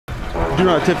Do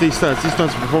not attempt these stunts. These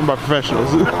stunts are performed by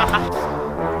professionals.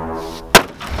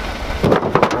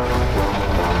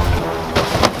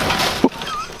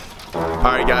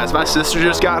 Alright guys, my sister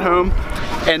just got home,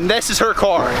 and this is her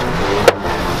car.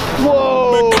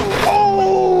 Whoa!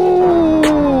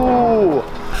 Oh!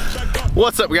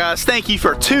 What's up guys? Thank you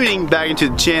for tuning back into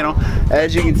the channel.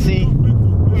 As you can see,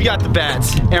 we got the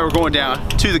bats, and we're going down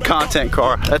to the content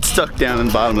car that's stuck down in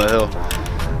the bottom of the hill.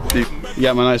 Dude, you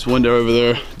got my nice window over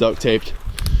there, duct taped.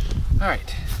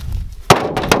 Alright.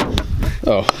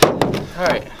 Oh.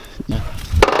 Alright.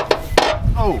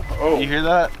 Oh, you hear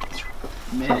that?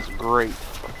 Man, it's great.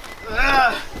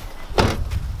 Ah.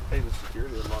 Hey, the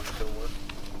security alarm still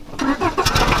works.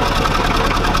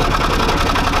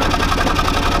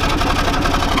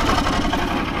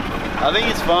 I think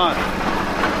it's fun.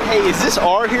 Hey, is this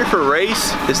R here for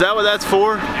race? Is that what that's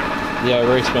for? Yeah,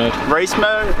 race mode. Race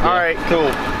mode? Yeah. Alright, cool.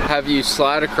 Have you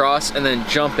slide across and then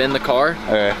jump in the car.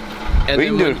 Okay. And we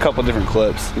can do a couple different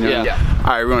clips. You know? Yeah.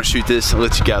 Alright, we're gonna shoot this and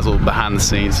let you guys a little behind the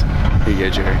scenes. Here you go,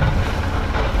 Jerry.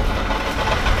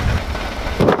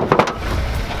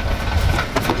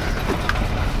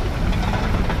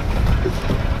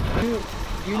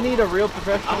 You need a real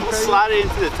professional. I'm gonna slide it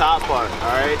into the top part,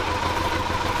 alright?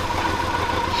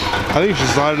 I think you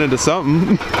should slide it into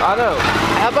something. I know.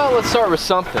 How about let's start with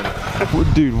something?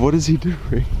 Dude, what is he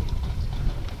doing?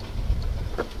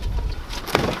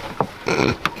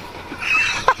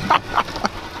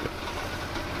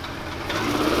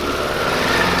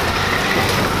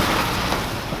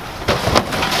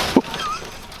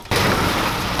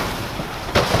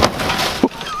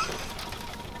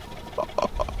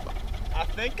 I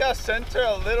think I sent her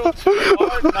a little too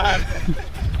hard, man.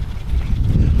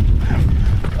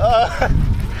 Oh.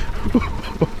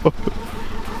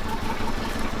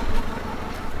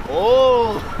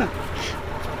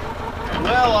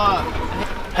 Well,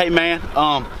 hey man,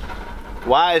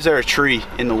 why is there a tree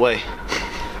in the way?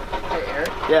 Hey, Eric?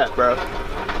 Yeah, bro.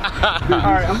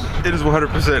 Alright, It is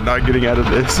 100% not getting out of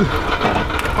this.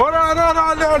 Oh no, no,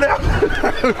 no, no, no.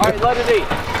 Alright, let it eat.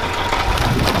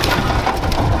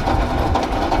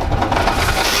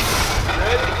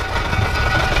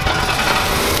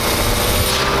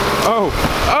 Oh,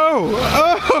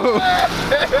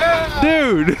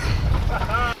 dude.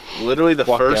 literally the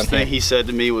Walk first down thing here. he said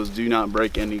to me was, "Do not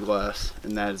break any glass,"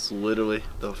 and that is literally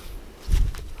the.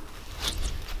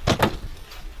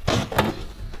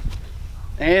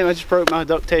 And I just broke my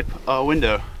duct tape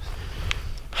window.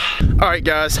 All right,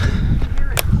 guys.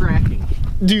 Cracking.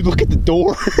 Dude, look at the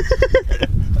door.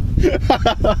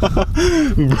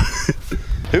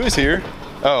 Who is here?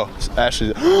 Oh, it's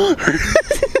Ashley.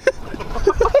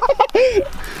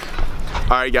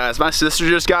 All right, guys, my sister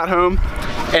just got home,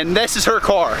 and this is her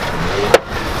car.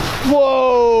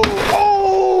 Whoa!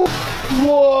 Oh!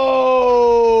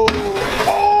 Whoa!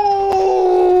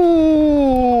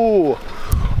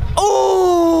 Oh!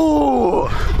 Oh!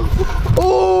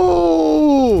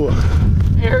 Oh!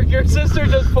 Eric, your sister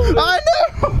just pulled it. I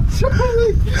know!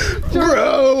 Charlie!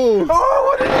 Bro! Oh,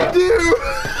 what did you do?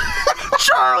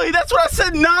 Charlie, that's what I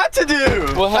said not to do!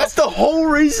 That's the whole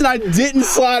reason I didn't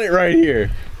slide it right here.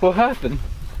 What happened?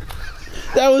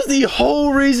 That was the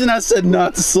whole reason I said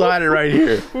not to slide it right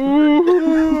here.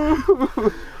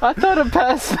 I thought it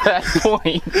passed that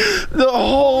point. The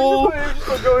whole... Just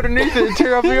gonna go underneath it and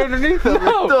tear up the underneath of it.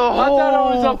 No, The I thought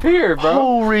it was up here, bro. The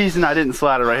whole reason I didn't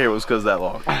slide it right here was because of that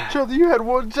log. Charlie, you had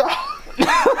one job.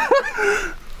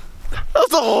 That was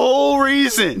the whole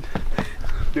reason.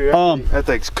 Dude, that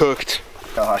thing's cooked.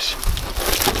 Gosh.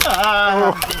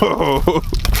 Oh.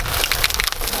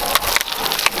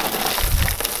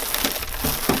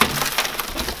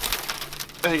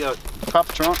 There you go. Pop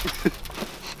the trunk.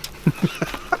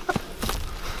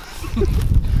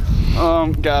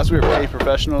 Guys, we are paid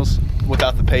professionals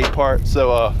without the paid part.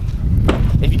 So,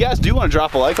 if you guys do want to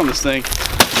drop a like on this thing,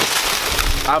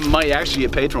 I might actually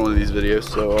get paid for one of these videos.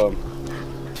 So,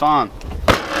 fine.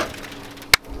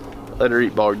 Let her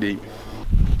eat bog deep.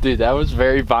 Dude, that was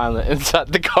very violent inside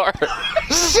the car.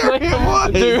 Sure it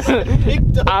was. Dude,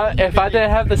 if I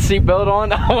didn't have the seatbelt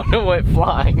on, I would have went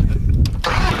flying.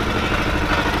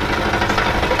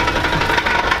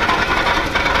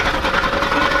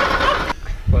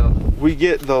 Well, We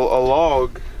get a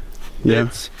log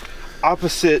that's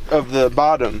opposite of the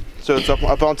bottom. So it's up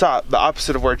on top, the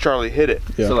opposite of where Charlie hit it.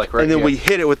 Yeah. so like right And then here. we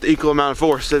hit it with the equal amount of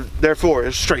force, so therefore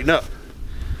it's straighten up.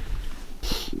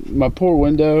 My poor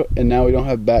window, and now we don't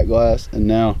have back glass, and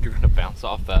now You're gonna bounce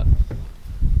off that.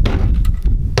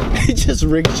 it just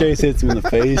ricochets, hits him in the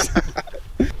face.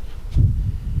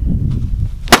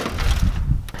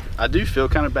 I do feel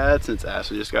kind of bad since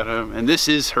Ashley just got home, and this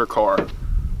is her car.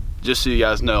 just so you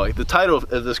guys know, like the title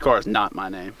of this car is not my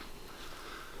name.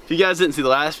 If you guys didn't see the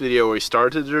last video where we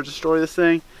started to destroy this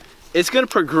thing, it's gonna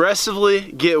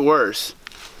progressively get worse.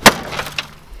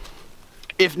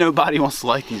 If nobody wants to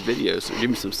like these videos, so give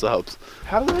me some subs.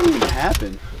 How did that even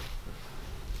happen?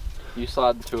 You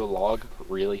slide into a log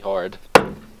really hard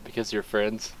because you're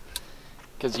friends.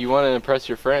 Because you want to impress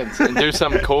your friends and do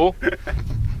something cool.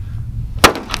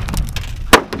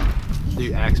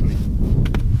 Dude, axe me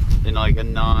in like a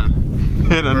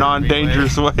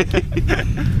non-dangerous way.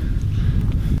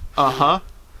 Uh-huh.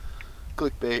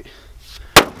 Clickbait.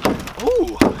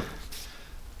 Ooh.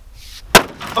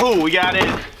 Oh, we got it.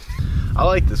 I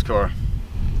like this car.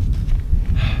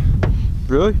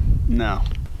 Really? No.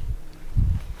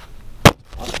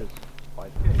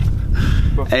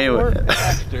 Anyway,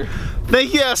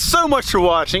 thank you guys so much for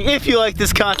watching. If you like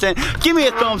this content, give me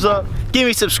a thumbs up, give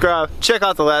me a subscribe, check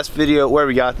out the last video where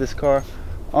we got this car.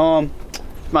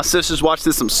 My sisters watched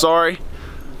this, I'm sorry.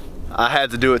 I had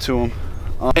to do it to them.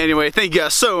 Anyway, thank you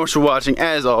guys so much for watching.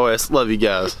 As always, love you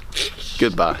guys.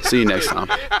 Goodbye. See you next time.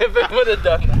 If it would have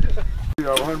done that.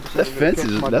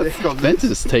 That fence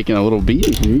is taking a little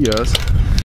beating from you guys.